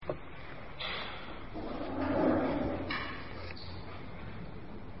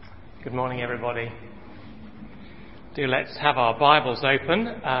Good morning, everybody. Let's have our Bibles open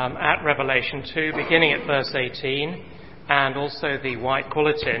at Revelation 2, beginning at verse 18, and also the white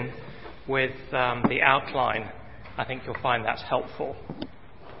bulletin with the outline. I think you'll find that helpful.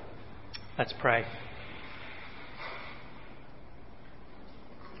 Let's pray.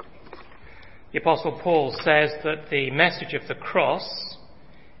 The Apostle Paul says that the message of the cross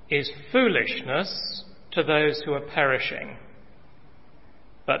is foolishness to those who are perishing.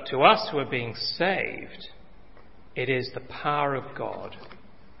 But to us who are being saved, it is the power of God.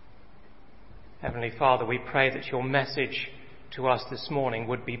 Heavenly Father, we pray that your message to us this morning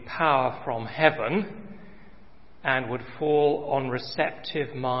would be power from heaven and would fall on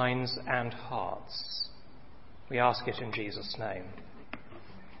receptive minds and hearts. We ask it in Jesus' name.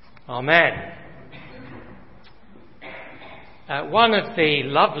 Amen. One of the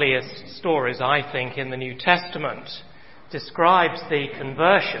loveliest stories, I think, in the New Testament describes the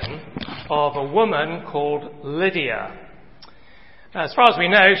conversion of a woman called Lydia. As far as we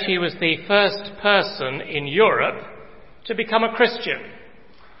know, she was the first person in Europe to become a Christian.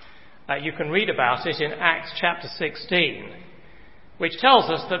 You can read about it in Acts chapter 16, which tells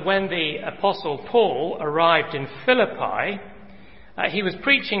us that when the Apostle Paul arrived in Philippi, he was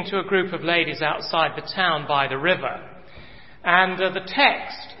preaching to a group of ladies outside the town by the river. And the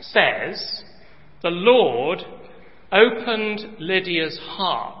text says, the Lord opened Lydia's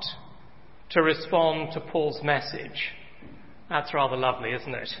heart to respond to Paul's message. That's rather lovely,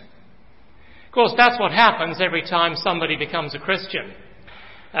 isn't it? Of course, that's what happens every time somebody becomes a Christian.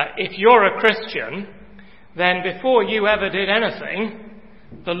 If you're a Christian, then before you ever did anything,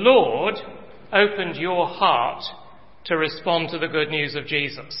 the Lord opened your heart to respond to the good news of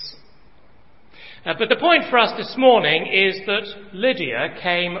Jesus. But the point for us this morning is that Lydia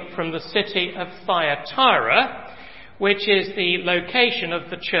came from the city of Thyatira, which is the location of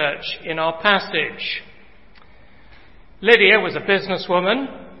the church in our passage. Lydia was a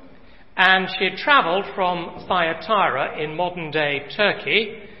businesswoman, and she had travelled from Thyatira in modern-day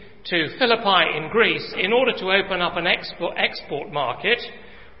Turkey to Philippi in Greece in order to open up an export market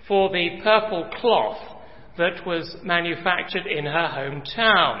for the purple cloth that was manufactured in her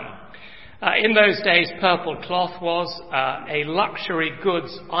hometown. In those days, purple cloth was a luxury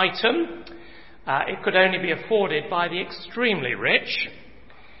goods item. It could only be afforded by the extremely rich.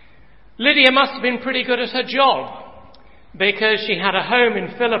 Lydia must have been pretty good at her job, because she had a home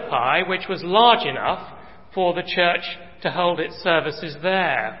in Philippi which was large enough for the church to hold its services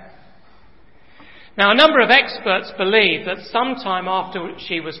there. Now, a number of experts believe that sometime after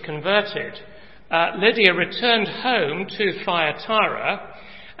she was converted, Lydia returned home to Thyatira,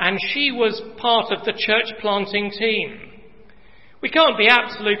 and she was part of the church planting team. We can't be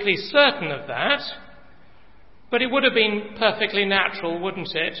absolutely certain of that, but it would have been perfectly natural,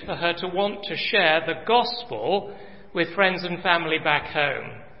 wouldn't it, for her to want to share the gospel with friends and family back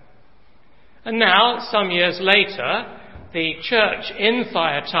home. And now, some years later, the church in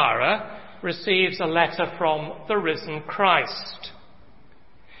Thyatira receives a letter from the risen Christ.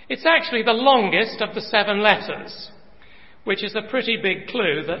 It's actually the longest of the 7 letters, which is a pretty big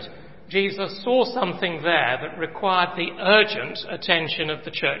clue that Jesus saw something there that required the urgent attention of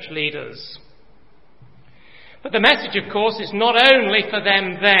the church leaders. But the message, of course, is not only for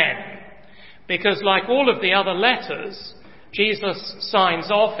them then, because like all of the other letters, Jesus signs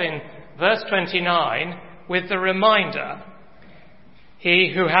off in verse 29 with the reminder,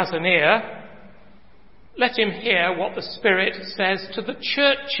 "He who has an ear, let him hear what the Spirit says to the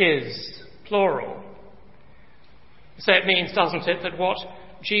churches," plural. So it means, doesn't it, that what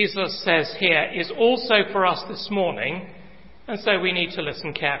Jesus says here is also for us this morning, and so we need to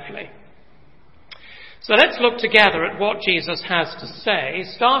listen carefully. So let's look together at what Jesus has to say,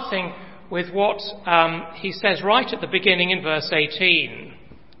 starting with what he says right at the beginning in verse 18.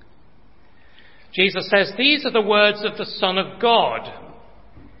 Jesus says, "These are the words of the Son of God,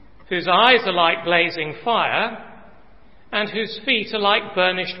 whose eyes are like blazing fire, and whose feet are like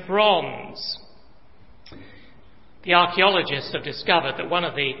burnished bronze." The archaeologists have discovered that one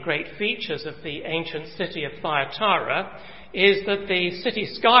of the great features of the ancient city of Thyatira is that the city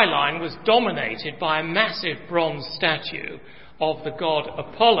skyline was dominated by a massive bronze statue of the god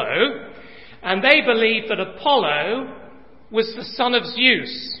Apollo, and they believed that Apollo was the son of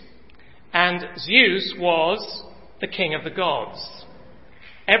Zeus, and Zeus was the king of the gods.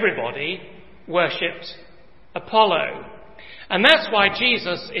 Everybody worshipped Apollo. And that's why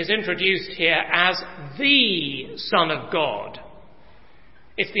Jesus is introduced here as the Son of God.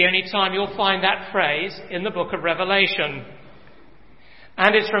 It's the only time you'll find that phrase in the book of Revelation.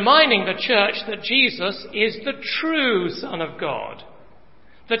 And it's reminding the church that Jesus is the true Son of God,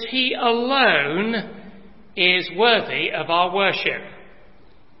 that he alone is worthy of our worship.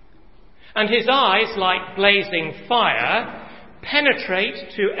 And his eyes, like blazing fire,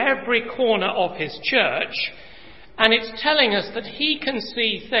 penetrate to every corner of his church, and it's telling us that he can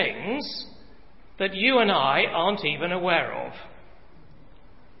see things that you and I aren't even aware of.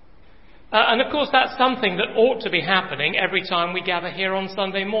 And of course that's something that ought to be happening every time we gather here on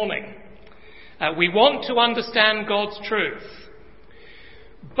Sunday morning. We want to understand God's truth,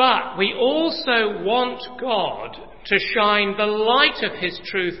 but we also want God to shine the light of his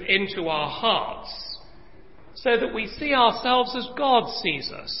truth into our hearts so that we see ourselves as God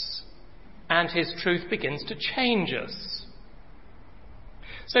sees us and his truth begins to change us.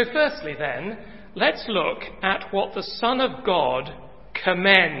 So firstly then, let's look at what the Son of God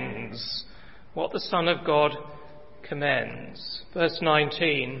commends. What the Son of God commends. Verse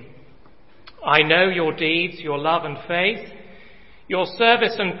 19. I know your deeds, your love and faith, your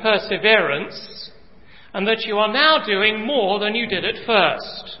service and perseverance, and that you are now doing more than you did at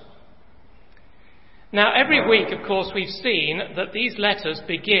first. Now, every week, of course, we've seen that these letters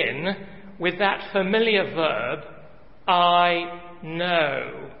begin with that familiar verb, I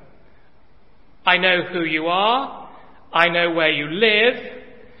know. I know who you are. I know where you live.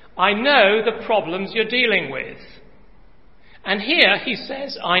 I know the problems you're dealing with. And here he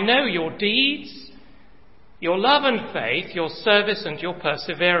says, I know your deeds, your love and faith, your service and your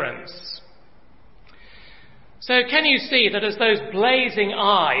perseverance. So can you see that as those blazing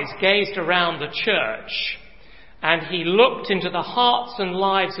eyes gazed around the church and he looked into the hearts and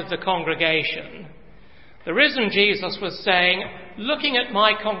lives of the congregation, the risen Jesus was saying, looking at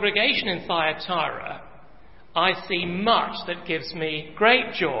my congregation in Thyatira, I see much that gives me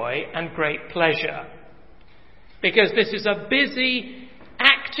great joy and great pleasure. Because this is a busy,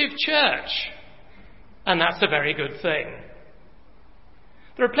 active church, and that's a very good thing.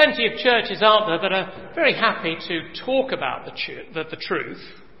 There are plenty of churches out there that are very happy to talk about the truth,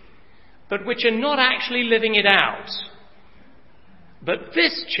 but which are not actually living it out. But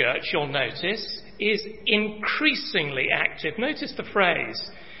this church, you'll notice, is increasingly active. Notice the phrase,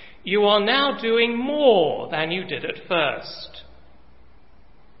 you are now doing more than you did at first.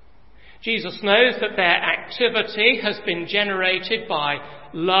 Jesus knows that their activity has been generated by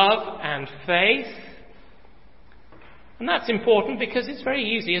love and faith. And that's important because it's very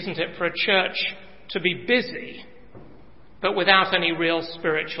easy, isn't it, for a church to be busy, but without any real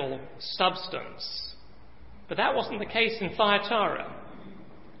spiritual substance. But that wasn't the case in Thyatira.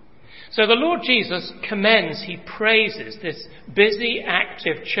 So the Lord Jesus commends, he praises this busy,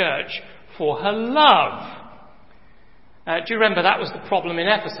 active church for her love. Do you remember that was the problem in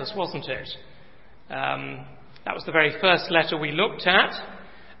Ephesus, wasn't it? That was the very first letter we looked at.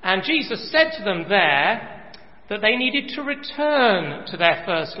 And Jesus said to them there that they needed to return to their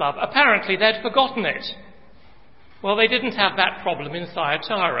first love. Apparently they'd forgotten it. Well, they didn't have that problem in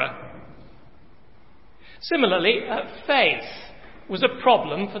Thyatira. Similarly, faith was a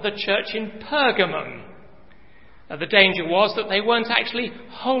problem for the church in Pergamum. The danger was that they weren't actually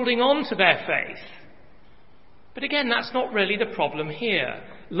holding on to their faith. But again, that's not really the problem here.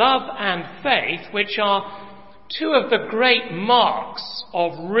 Love and faith, which are two of the great marks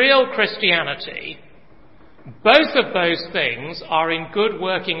of real Christianity, both of those things are in good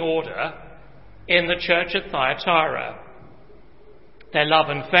working order in the church at Thyatira. Their love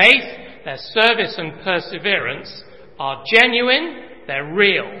and faith, their service and perseverance are genuine, they're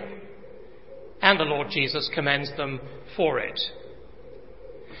real, and the Lord Jesus commends them for it.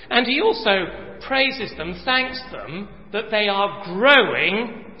 And he also praises them, thanks them, that they are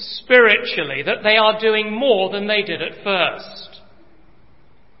growing spiritually, that they are doing more than they did at first.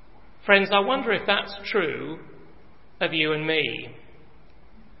 Friends, I wonder if that's true of you and me.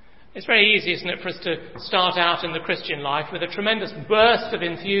 It's very easy, isn't it, for us to start out in the Christian life with a tremendous burst of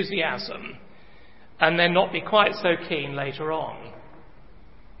enthusiasm and then not be quite so keen later on.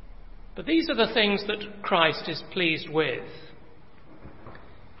 But these are the things that Christ is pleased with.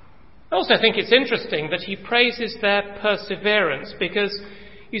 I also think it's interesting that he praises their perseverance because,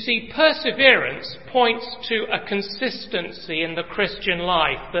 you see, perseverance points to a consistency in the Christian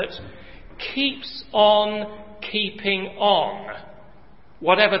life that keeps on keeping on,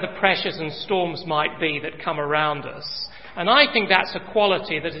 whatever the pressures and storms might be that come around us. And I think that's a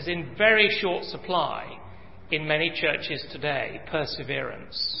quality that is in very short supply in many churches today,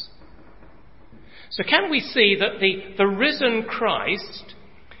 perseverance. So can we see that the risen Christ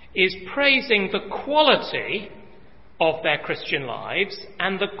is praising the quality of their Christian lives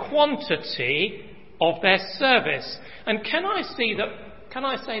and the quantity of their service? And can I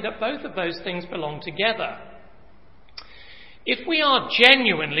say that both of those things belong together? If we are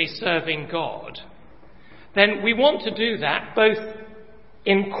genuinely serving God, then we want to do that both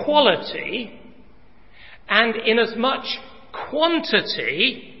in quality and in as much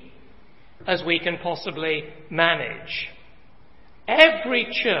quantity as we can possibly manage. Every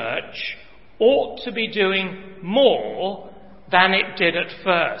church ought to be doing more than it did at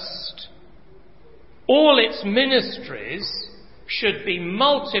first. All its ministries should be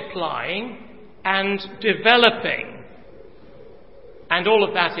multiplying and developing. And all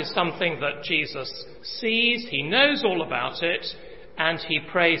of that is something that Jesus sees, he knows all about it, and he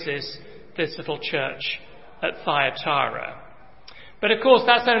praises this little church at Thyatira. But of course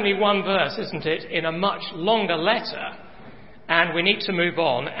that's only one verse, isn't it, in a much longer letter. And we need to move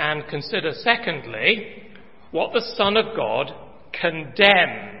on and consider, secondly, what the Son of God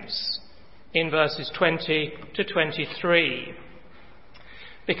condemns in verses 20 to 23.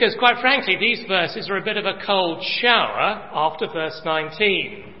 Because, quite frankly, these verses are a bit of a cold shower after verse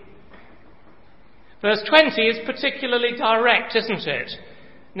 19. Verse 20 is particularly direct, isn't it?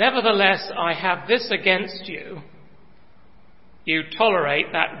 Nevertheless, I have this against you. You tolerate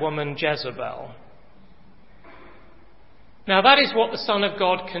that woman Jezebel. Now that is what the Son of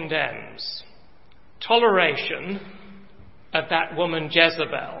God condemns. Toleration of that woman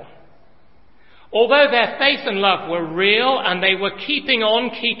Jezebel. Although their faith and love were real and they were keeping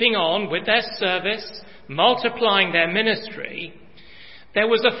on with their service, multiplying their ministry, there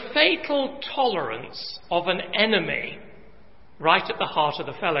was a fatal tolerance of an enemy right at the heart of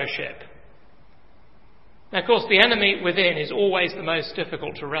the fellowship. Now, of course, the enemy within is always the most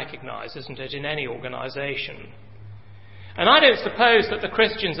difficult to recognise, isn't it, in any organisation. And I don't suppose that the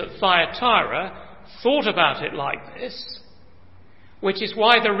Christians at Thyatira thought about it like this, which is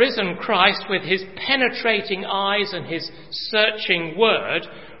why the risen Christ, with his penetrating eyes and his searching word,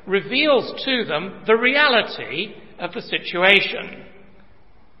 reveals to them the reality of the situation.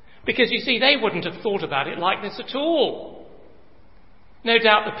 Because, you see, they wouldn't have thought about it like this at all. No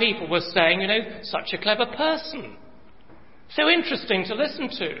doubt the people were saying, such a clever person. So interesting to listen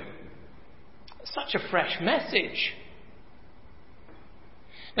to. Such a fresh message.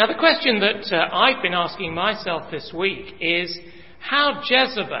 Now, the question that I've been asking myself this week is how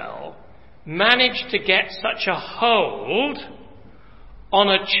Jezebel managed to get such a hold on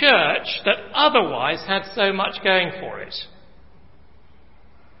a church that otherwise had so much going for it.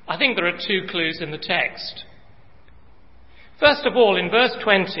 I think there are two clues in the text. First of all, in verse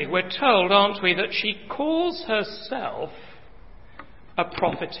 20, we're told, aren't we, that she calls herself a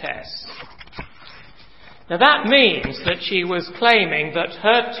prophetess. Now that means that she was claiming that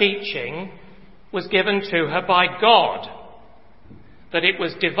her teaching was given to her by God, that it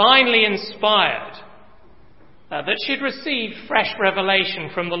was divinely inspired, that she'd received fresh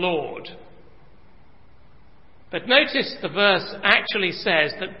revelation from the Lord. But notice the verse actually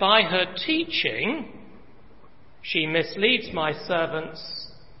says that by her teaching, she misleads my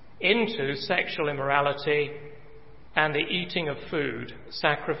servants into sexual immorality and the eating of food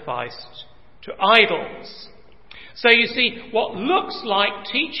sacrificed to idols. So you see, what looks like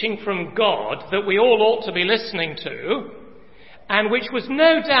teaching from God that we all ought to be listening to, and which was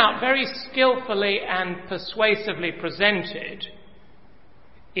no doubt very skillfully and persuasively presented,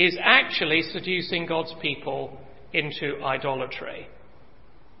 is actually seducing God's people into idolatry.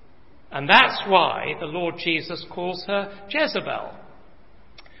 And that's why the Lord Jesus calls her Jezebel.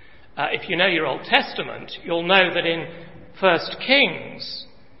 If you know your Old Testament, you'll know that in 1 Kings,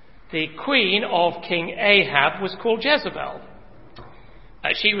 the queen of King Ahab was called Jezebel.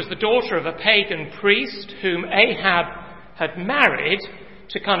 She was the daughter of a pagan priest whom Ahab had married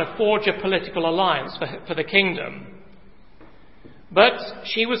to kind of forge a political alliance for the kingdom. But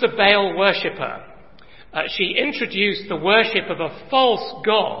she was a Baal worshipper. She introduced the worship of a false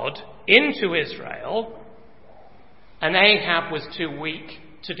god into Israel, and Ahab was too weak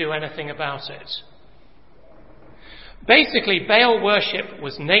to do anything about it. Basically, Baal worship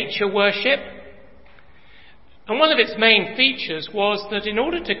was nature worship, and one of its main features was that in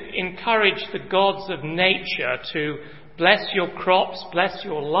order to encourage the gods of nature to bless your crops, bless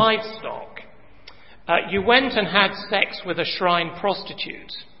your livestock, you went and had sex with a shrine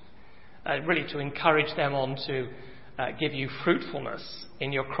prostitute, really to encourage them on to give you fruitfulness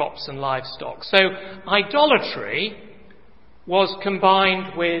in your crops and livestock. So idolatry was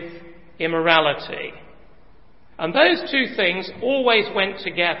combined with immorality. And those two things always went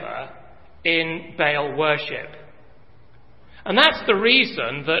together in Baal worship. And that's the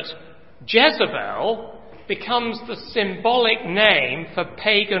reason that Jezebel becomes the symbolic name for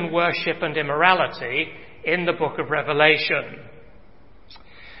pagan worship and immorality in the book of Revelation.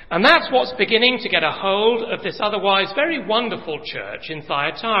 And that's what's beginning to get a hold of this otherwise very wonderful church in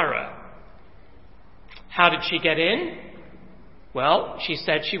Thyatira. How did she get in? Well, she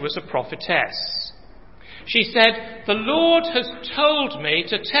said she was a prophetess. She said, "The Lord has told me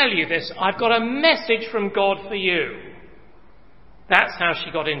to tell you this. I've got a message from God for you." That's how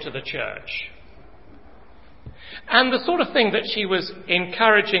she got into the church. And the sort of thing that she was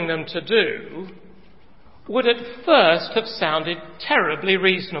encouraging them to do would at first have sounded terribly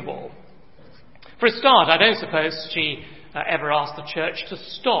reasonable. For a start, I don't suppose she ever asked the church to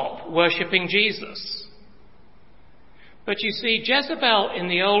stop worshipping Jesus. But you see, Jezebel in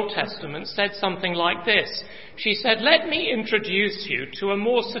the Old Testament said something like this. She said, "Let me introduce you to a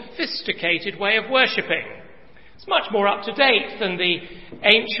more sophisticated way of worshipping. It's much more up to date than the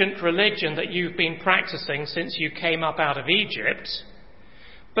ancient religion that you've been practicing since you came up out of Egypt.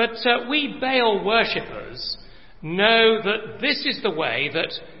 But we Baal worshippers know that this is the way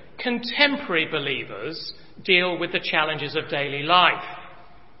that contemporary believers deal with the challenges of daily life."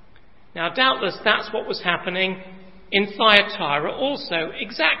 Now, doubtless that's what was happening in Thyatira also,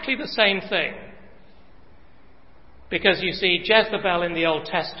 exactly the same thing. Because you see, Jezebel in the Old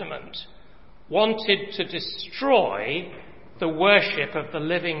Testament wanted to destroy the worship of the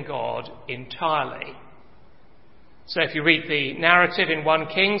living God entirely. So if you read the narrative in 1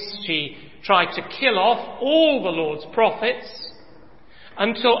 Kings, she tried to kill off all the Lord's prophets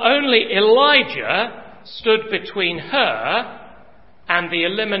until only Elijah stood between her and the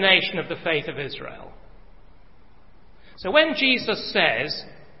elimination of the faith of Israel. So when Jesus says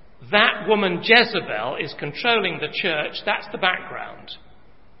that woman Jezebel is controlling the church, that's the background.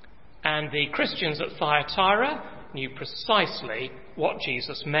 And the Christians at Thyatira knew precisely what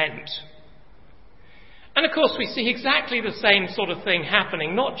Jesus meant. And of course we see exactly the same sort of thing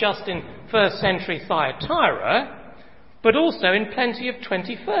happening, not just in first century Thyatira, but also in plenty of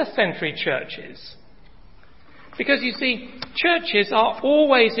 21st century churches. Because you see, churches are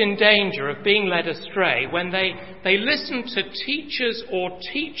always in danger of being led astray when they listen to teachers or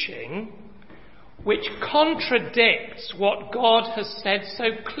teaching which contradicts what God has said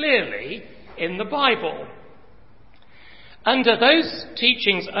so clearly in the Bible. And those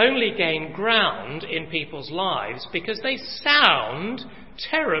teachings only gain ground in people's lives because they sound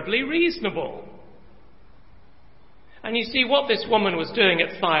terribly reasonable. And you see, what this woman was doing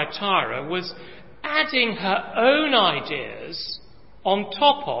at Thyatira was adding her own ideas on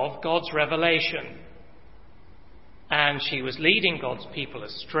top of God's revelation. And she was leading God's people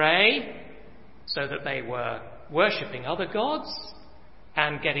astray so that they were worshipping other gods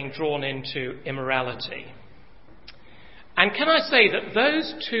and getting drawn into immorality. And can I say that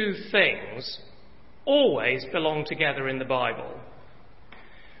those two things always belong together in the Bible?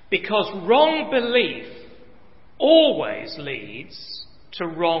 Because wrong belief always leads to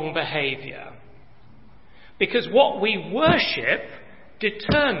wrong behaviour. Because what we worship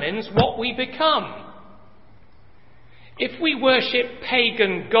determines what we become. If we worship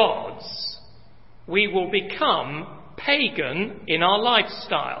pagan gods, we will become pagan in our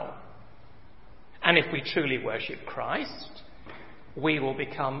lifestyle. And if we truly worship Christ, we will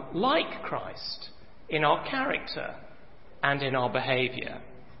become like Christ in our character and in our behaviour.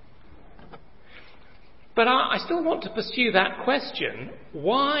 But I still want to pursue that question.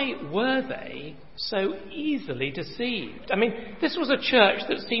 Why were they so easily deceived? I mean, this was a church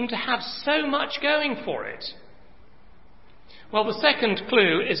that seemed to have so much going for it. Well, the second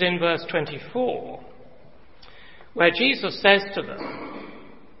clue is in verse 24, where Jesus says to them,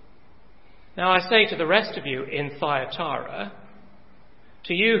 "Now I say to the rest of you in Thyatira,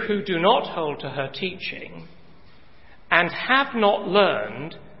 to you who do not hold to her teaching and have not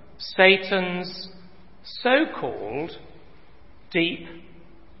learned Satan's so-called deep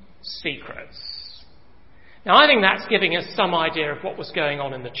secrets." Now, I think that's giving us some idea of what was going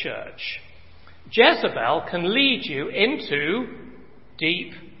on in the church. Jezebel can lead you into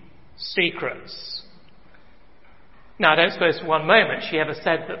deep secrets. Now, I don't suppose for one moment she ever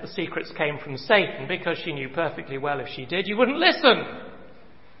said that the secrets came from Satan, because she knew perfectly well if she did, you wouldn't listen.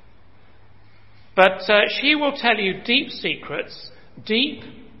 But she will tell you deep secrets, deep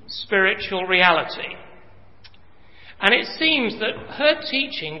spiritual reality. And it seems that her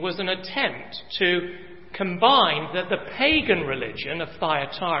teaching was an attempt to combine the pagan religion of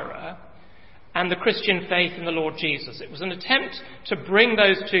Thyatira and the Christian faith in the Lord Jesus. It was an attempt to bring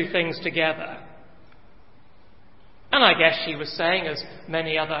those two things together. And I guess she was saying, as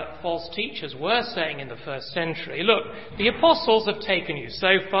many other false teachers were saying in the first century, look, the apostles have taken you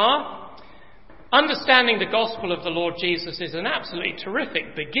so far. Understanding the gospel of the Lord Jesus is an absolutely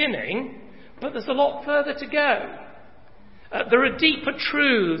terrific beginning, but there's a lot further to go. There are deeper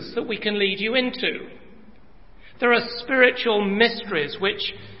truths that we can lead you into. There are spiritual mysteries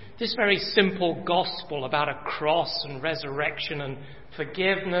which this very simple gospel about a cross and resurrection and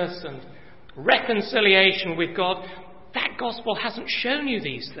forgiveness and reconciliation with God, that gospel hasn't shown you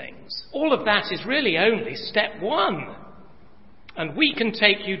these things. All of that is really only step one. And we can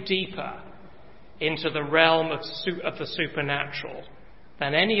take you deeper into the realm of the supernatural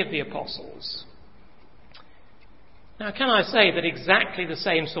than any of the apostles. Now, can I say that exactly the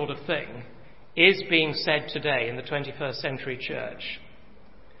same sort of thing is being said today in the 21st century church?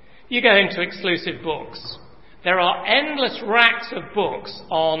 You go into exclusive books. There are endless racks of books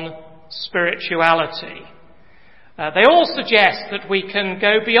on spirituality. They all suggest that we can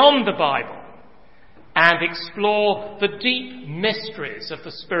go beyond the Bible and explore the deep mysteries of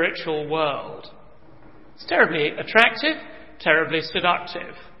the spiritual world. It's terribly attractive, terribly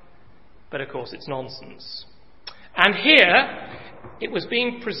seductive, but of course it's nonsense. And here it was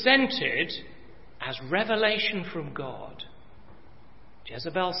being presented as revelation from God.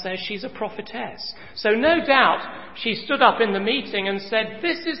 Jezebel says she's a prophetess. So no doubt she stood up in the meeting and said,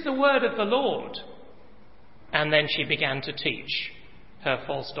 "This is the word of the Lord." And then she began to teach her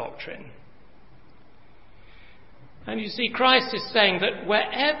false doctrine. And you see, Christ is saying that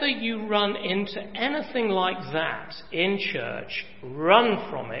wherever you run into anything like that in church, run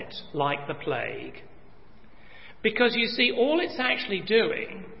from it like the plague. Because you see, all it's actually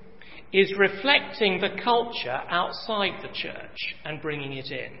doing is reflecting the culture outside the church and bringing it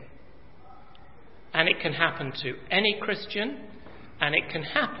in. And it can happen to any Christian, and it can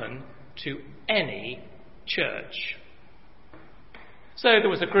happen to any church. So there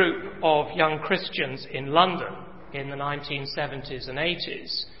was a group of young Christians in London in the 1970s and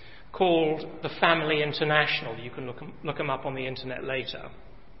 80s called the Family International. You can look them up on the internet later.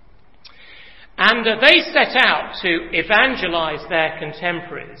 And they set out to evangelize their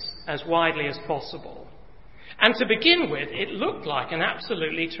contemporaries as widely as possible. And to begin with, it looked like an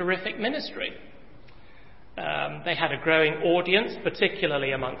absolutely terrific ministry. They had a growing audience,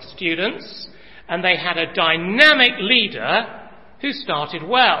 particularly amongst students, and they had a dynamic leader who started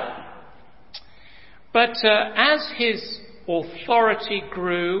well. But as his authority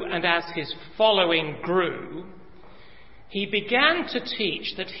grew and as his following grew, he began to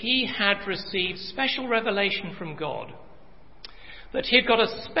teach that he had received special revelation from God, that he had got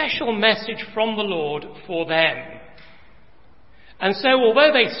a special message from the Lord for them. And so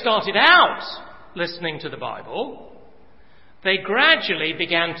although they started out listening to the Bible, they gradually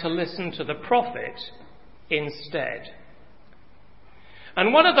began to listen to the prophet instead.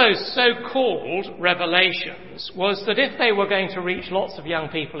 And one of those so-called revelations was that if they were going to reach lots of young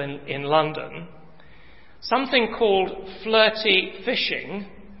people in London, something called flirty fishing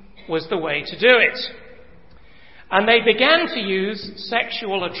was the way to do it. And they began to use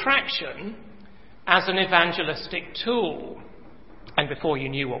sexual attraction as an evangelistic tool. And before you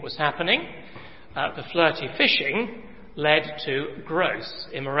knew what was happening, the flirty fishing led to gross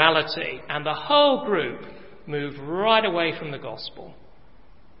immorality. And the whole group moved right away from the gospel.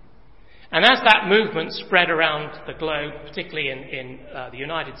 And as that movement spread around the globe, particularly in the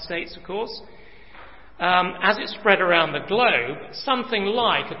United States, of course, as it spread around the globe, something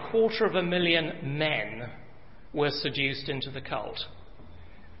like 250,000 men were seduced into the cult.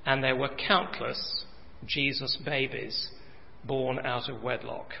 And there were countless Jesus babies born out of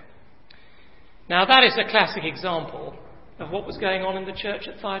wedlock. Now that is a classic example of what was going on in the church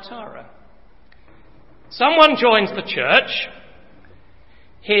at Thyatira. Someone joins the church,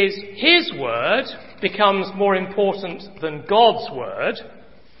 his word becomes more important than God's word,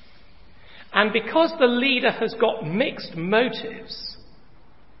 and because the leader has got mixed motives,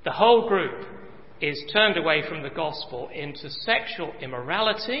 the whole group is turned away from the gospel into sexual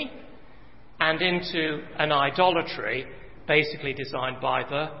immorality and into an idolatry basically designed by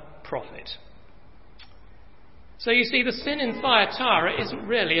the prophet. So you see, the sin in Thyatira isn't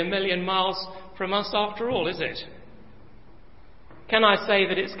really a million miles from us after all, is it? Can I say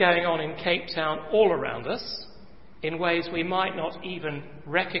that it's going on in Cape Town all around us in ways we might not even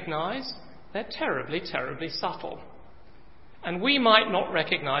recognise? They're terribly, terribly subtle. And we might not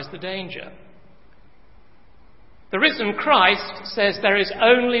recognise the danger. The risen Christ says there is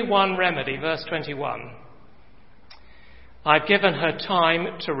only one remedy, verse 21. I've given her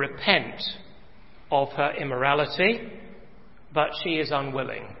time to repent of her immorality, but she is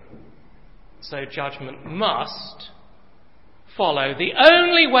unwilling. So judgment must follow. The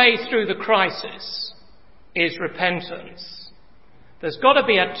only way through the crisis is repentance. There's got to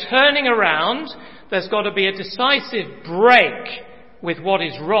be a turning around. There's got to be a decisive break with what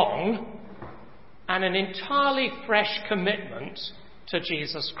is wrong. and an entirely fresh commitment to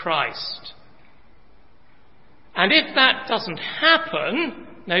Jesus Christ. And if that doesn't happen,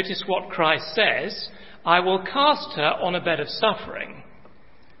 notice what Christ says, I will cast her on a bed of suffering,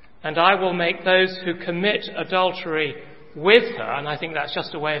 and I will make those who commit adultery with her, and I think that's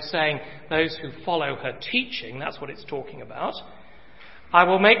just a way of saying those who follow her teaching, that's what it's talking about. I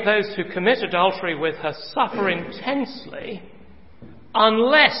will make those who commit adultery with her suffer intensely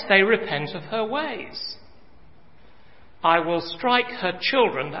unless they repent of her ways. I will strike her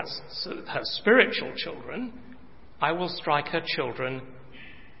children, that's her spiritual children, I will strike her children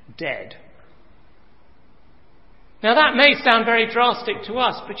dead. Now that may sound very drastic to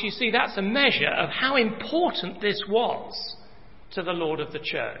us, but you see that's a measure of how important this was to the Lord of the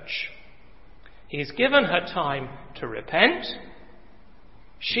church. He's given her time to repent.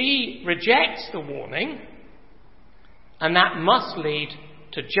 She rejects the warning, and that must lead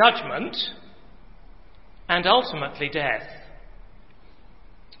to judgment and ultimately death.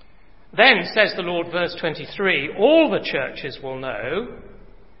 Then, says the Lord, verse 23, all the churches will know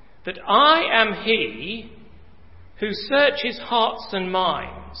that I am he who searches hearts and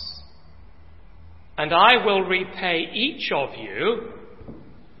minds, and I will repay each of you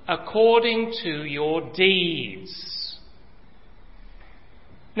according to your deeds.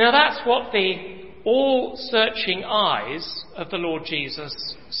 Now that's what the all-searching eyes of the Lord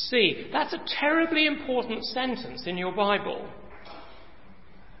Jesus see. That's a terribly important sentence in your Bible.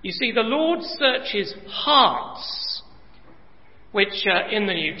 You see, the Lord searches hearts, which in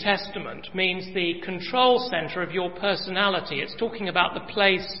the New Testament means the control centre of your personality. It's talking about the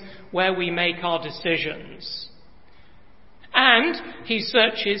place where we make our decisions. And he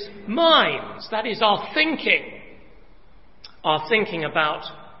searches minds, that is our thinking about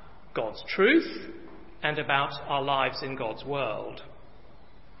God's truth and about our lives in God's world.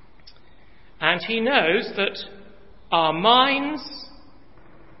 And he knows that our minds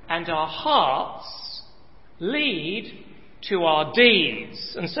and our hearts lead to our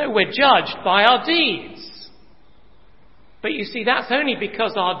deeds, and so we're judged by our deeds. But you see, that's only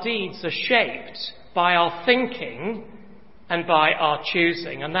because our deeds are shaped by our thinking and by our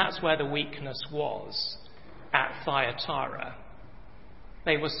choosing, and that's where the weakness was at Thyatira.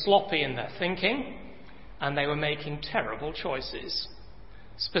 They were sloppy in their thinking, and they were making terrible choices.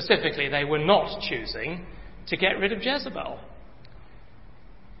 Specifically, they were not choosing to get rid of Jezebel.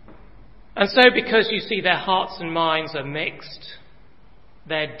 And so, because you see their hearts and minds are mixed,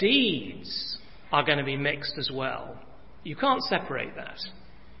 their deeds are going to be mixed as well. You can't separate that.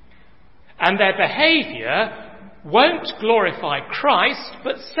 And their behaviour won't glorify Christ,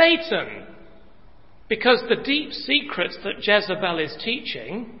 but Satan. Because the deep secrets that Jezebel is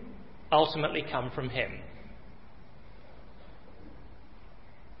teaching ultimately come from him.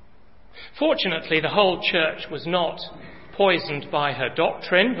 Fortunately, the whole church was not poisoned by her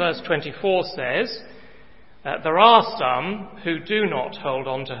doctrine. Verse 24 says that there are some who do not hold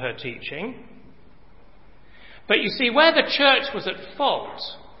on to her teaching. But you see, where the church was at fault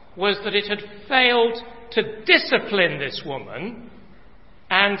was that it had failed to discipline this woman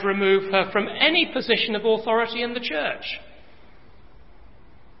and remove her from any position of authority in the church.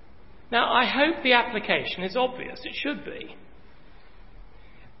 Now, I hope the application is obvious. It should be.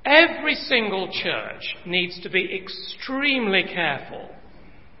 Every single church needs to be extremely careful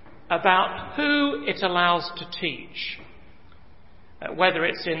about who it allows to teach, whether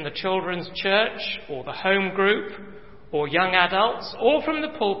it's in the children's church or the home group or young adults or from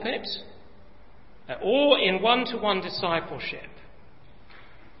the pulpit or in one-to-one discipleship.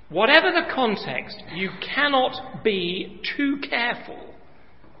 Whatever the context, you cannot be too careful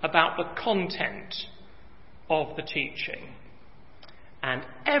about the content of the teaching. And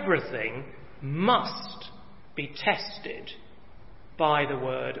everything must be tested by the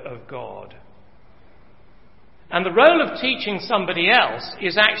Word of God. And the role of teaching somebody else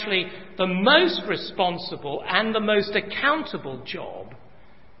is actually the most responsible and the most accountable job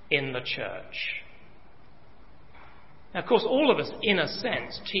in the church. Now, of course, all of us, in a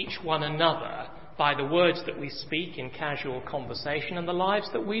sense, teach one another by the words that we speak in casual conversation and the lives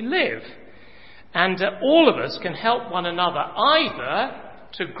that we live. And all of us can help one another either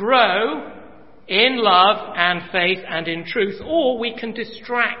to grow in love and faith and in truth, or we can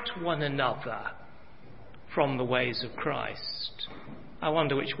distract one another from the ways of Christ. I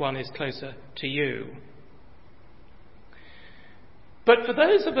wonder which one is closer to you. But for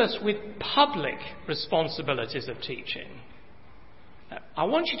those of us with public responsibilities of teaching, I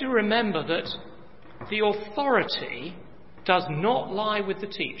want you to remember that the authority does not lie with the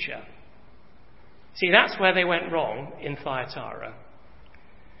teacher. See, that's where they went wrong in Thyatira.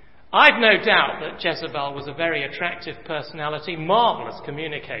 I've no doubt that Jezebel was a very attractive personality, marvellous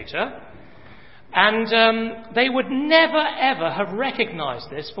communicator, and they would never ever have recognised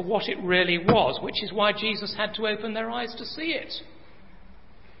this for what it really was, which is why Jesus had to open their eyes to see it.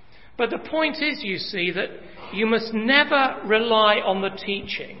 But the point is, you see, that you must never rely on the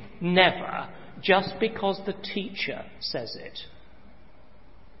teaching, never, just because the teacher says it.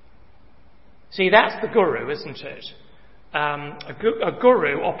 See, that's the guru, isn't it? A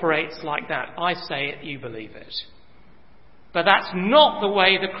guru operates like that. I say it, you believe it. But that's not the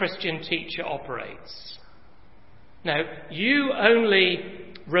way the Christian teacher operates. No, you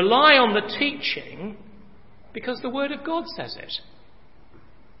only rely on the teaching because the Word of God says it.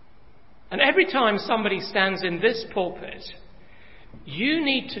 And every time somebody stands in this pulpit, you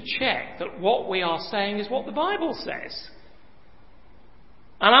need to check that what we are saying is what the Bible says.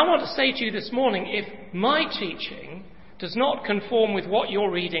 And I want to say to you this morning, if my teaching does not conform with what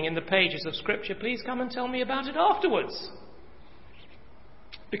you're reading in the pages of Scripture, please come and tell me about it afterwards.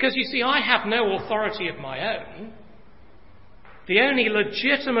 Because you see, I have no authority of my own. The only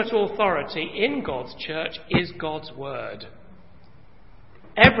legitimate authority in God's church is God's Word.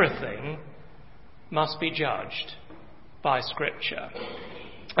 Everything must be judged by Scripture.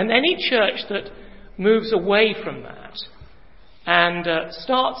 And any church that moves away from that and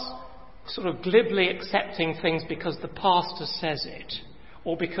starts sort of glibly accepting things because the pastor says it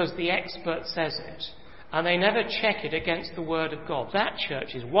or because the expert says it, and they never check it against the Word of God, that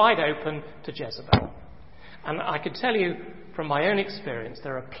church is wide open to Jezebel. And I can tell you from my own experience,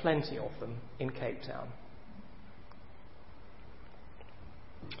 there are plenty of them in Cape Town.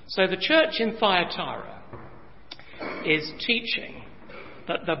 So the church in Thyatira is teaching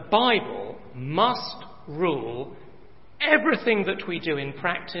that the Bible must rule everything that we do in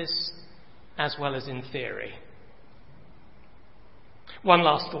practice as well as in theory. One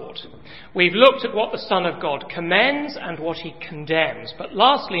last thought. We've looked at what the Son of God commends and what he condemns. But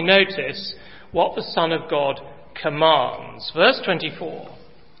lastly, notice what the Son of God commands. Verse 24.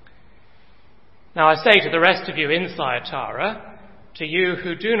 Now I say to the rest of you in Thyatira, to you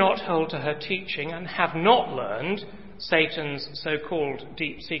who do not hold to her teaching and have not learned Satan's so-called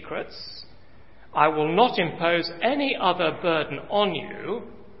deep secrets, I will not impose any other burden on you.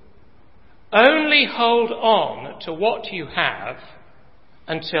 Only hold on to what you have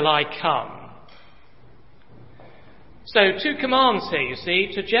until I come. So 2 commands here, you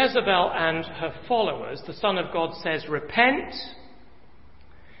see. To Jezebel and her followers, the Son of God says, repent.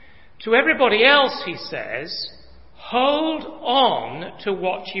 To everybody else, he says, hold on to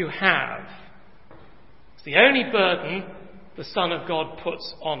what you have. It's the only burden the Son of God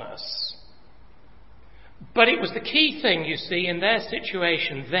puts on us. But it was the key thing, you see, in their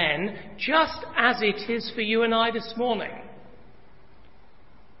situation then, just as it is for you and I this morning.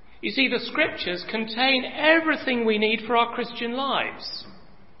 You see, the Scriptures contain everything we need for our Christian lives.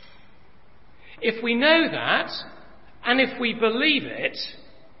 If we know that, and if we believe it,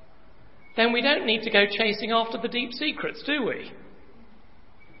 then we don't need to go chasing after the deep secrets, do we?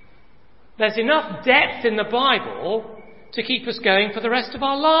 There's enough depth in the Bible to keep us going for the rest of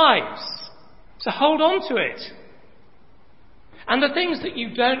our lives. So hold on to it. And the things that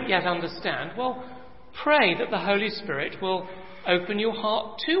you don't yet understand, well, pray that the Holy Spirit will open your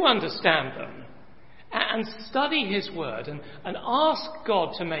heart to understand them. And study his word and ask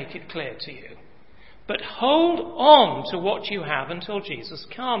God to make it clear to you. But hold on to what you have until Jesus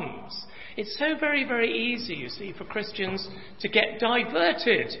comes. It's so very, very easy, you see, for Christians to get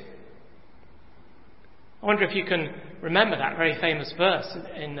diverted. I wonder if you can remember that very famous verse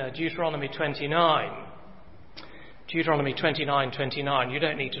in Deuteronomy 29. Deuteronomy 29:29. You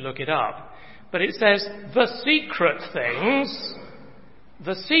don't need to look it up. But it says, the secret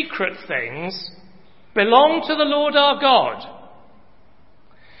things belong to the Lord our God.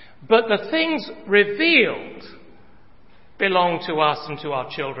 But the things revealed belong to us and to our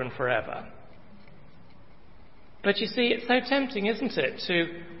children forever. But you see, it's so tempting, isn't it,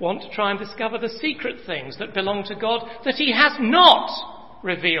 to want to try and discover the secret things that belong to God that he has not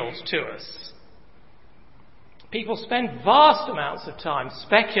revealed to us. People spend vast amounts of time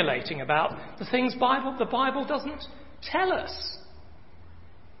speculating about the things the Bible doesn't tell us.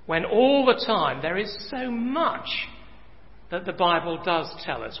 When all the time there is so much that the Bible does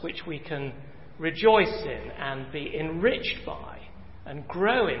tell us, which we can rejoice in and be enriched by and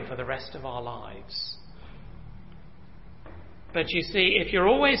grow in for the rest of our lives. But you see, if you're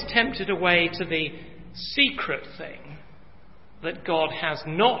always tempted away to the secret thing that God has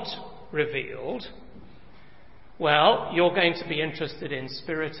not revealed, well, you're going to be interested in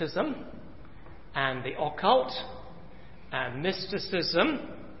Spiritism and the occult and mysticism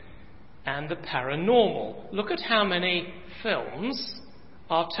and the paranormal. Look at how many films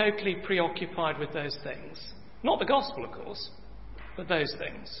are totally preoccupied with those things. Not the gospel, of course, but those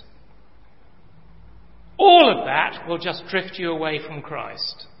things. All of that will just drift you away from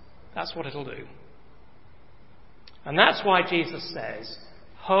Christ. That's what it'll do. And that's why Jesus says,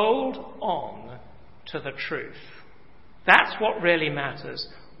 hold on to the truth. That's what really matters.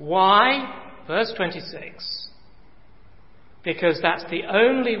 Why? Verse 26. Because that's the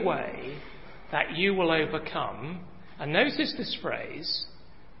only way that you will overcome. And notice this phrase,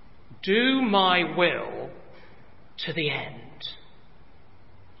 do my will to the end.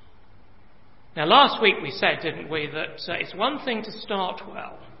 Now last week we said, didn't we, that it's one thing to start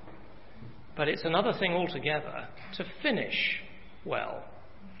well, but it's another thing altogether to finish well.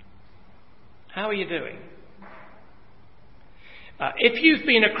 How are you doing? If you've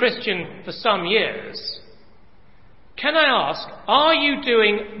been a Christian for some years, can I ask, are you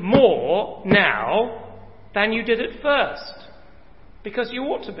doing more now than you did at first? Because you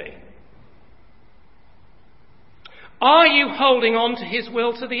ought to be. Are you holding on to his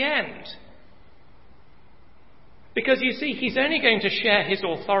will to the end? Because you see, he's only going to share his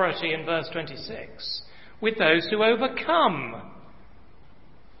authority in verse 26 with those who overcome.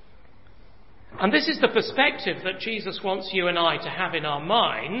 And this is the perspective that Jesus wants you and I to have in our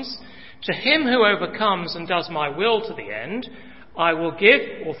minds. To him who overcomes and does my will to the end, I will give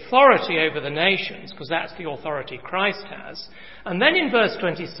authority over the nations, because that's the authority Christ has. And then in verse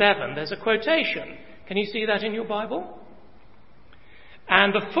 27, there's a quotation. Can you see that in your Bible?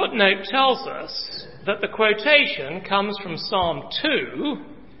 And the footnote tells us that the quotation comes from Psalm 2,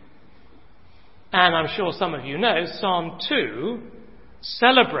 and I'm sure some of you know, Psalm 2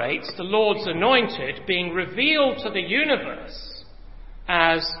 celebrates the Lord's anointed being revealed to the universe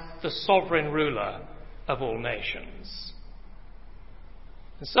as the sovereign ruler of all nations.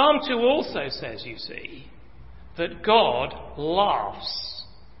 And Psalm 2 also says, you see, that God laughs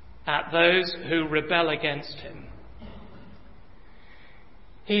at those who rebel against him.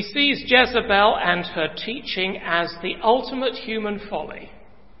 He sees Jezebel and her teaching as the ultimate human folly,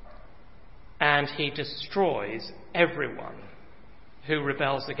 and he destroys everyone who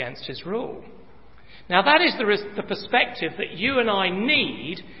rebels against his rule. Now that is the perspective that you and I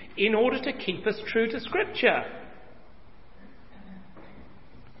need in order to keep us true to Scripture.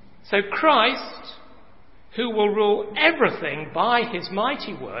 So Christ, who will rule everything by his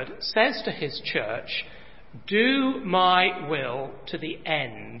mighty word, says to his church, do my will to the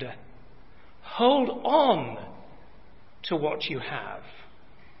end. Hold on to what you have.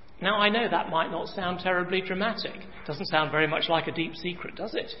 Now, I know that might not sound terribly dramatic. It doesn't sound very much like a deep secret,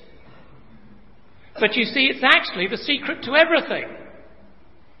 does it? But you see, it's actually the secret to everything.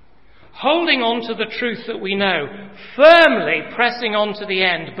 Holding on to the truth that we know, firmly pressing on to the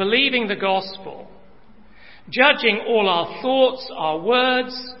end, believing the gospel, judging all our thoughts, our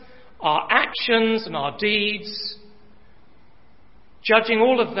words, our actions and our deeds, judging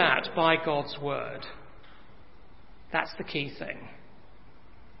all of that by God's word. That's the key thing.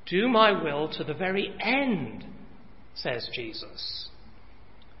 Do my will to the very end, says Jesus.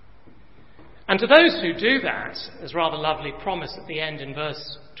 And to those who do that, there's a rather lovely promise at the end in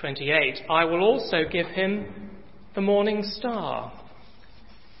verse 28, I will also give him the morning star.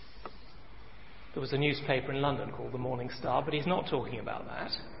 There was a newspaper in London called the Morning Star, but he's not talking about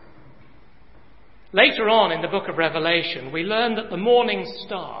that. Later on in the book of Revelation, we learn that the morning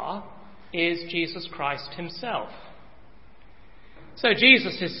star is Jesus Christ himself. So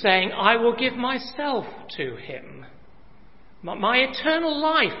Jesus is saying, I will give myself to him. My eternal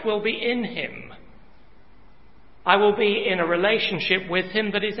life will be in him. I will be in a relationship with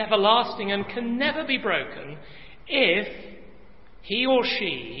him that is everlasting and can never be broken if he or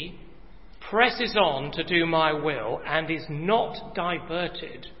she presses on to do my will and is not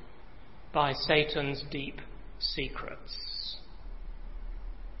diverted by Satan's deep secrets.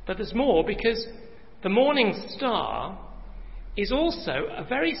 But there's more, because the morning star is also a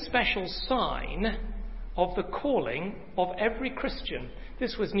very special sign of the calling of every Christian.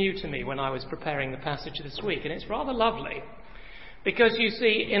 This was new to me when I was preparing the passage this week, and it's rather lovely. Because you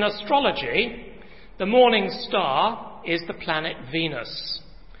see, in astrology, the morning star is the planet Venus.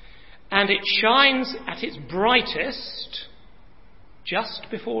 And it shines at its brightest just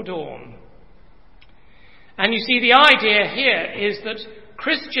before dawn. And you see, the idea here is that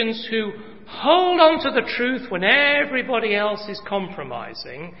Christians who hold on to the truth when everybody else is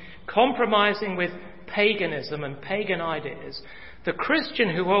compromising with paganism and pagan ideas, the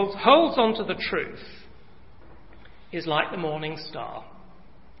Christian who holds on to the truth is like the morning star.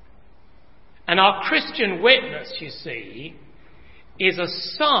 And our Christian witness, you see, is a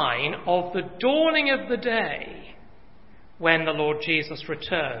sign of the dawning of the day when the Lord Jesus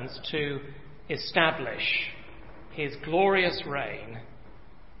returns to establish his glorious reign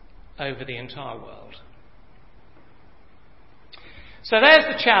over the entire world. So there's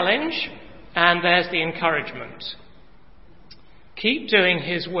the challenge and there's the encouragement. Keep doing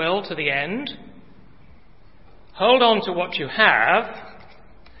his will to the end. Hold on to what you have.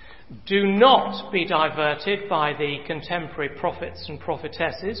 Do not be diverted by the contemporary prophets and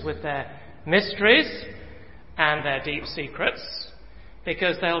prophetesses with their mysteries and their deep secrets,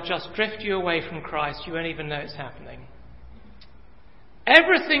 because they'll just drift you away from Christ. You won't even know it's happening.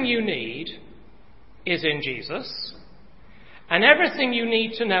 Everything you need is in Jesus, and everything you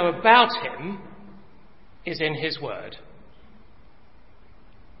need to know about him is in his word.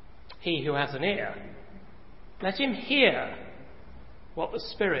 He who has an ear, let him hear what the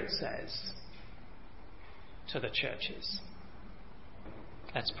Spirit says to the churches.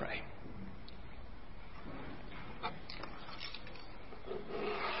 Let's pray.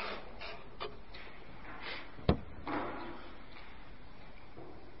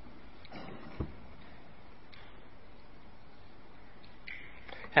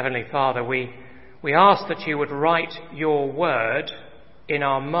 Heavenly Father, we ask that you would write your word in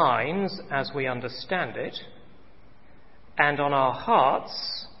our minds as we understand it, and on our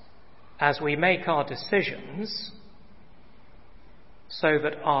hearts as we make our decisions, so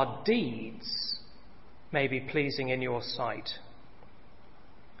that our deeds may be pleasing in your sight.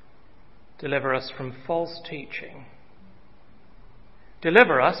 Deliver us from false teaching.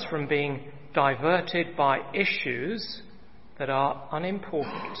 Deliver us from being diverted by issues that are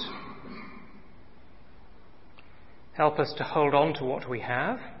unimportant. Help us to hold on to what we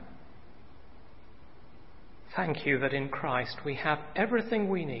have. Thank you that in Christ we have everything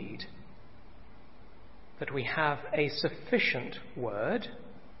we need, that we have a sufficient word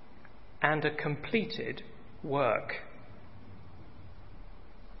and a completed work.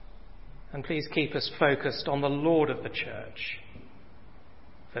 And please keep us focused on the Lord of the church,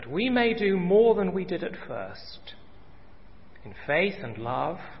 that we may do more than we did at first, in faith and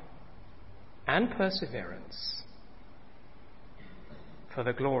love and perseverance, for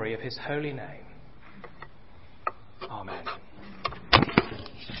the glory of his holy name. Amen.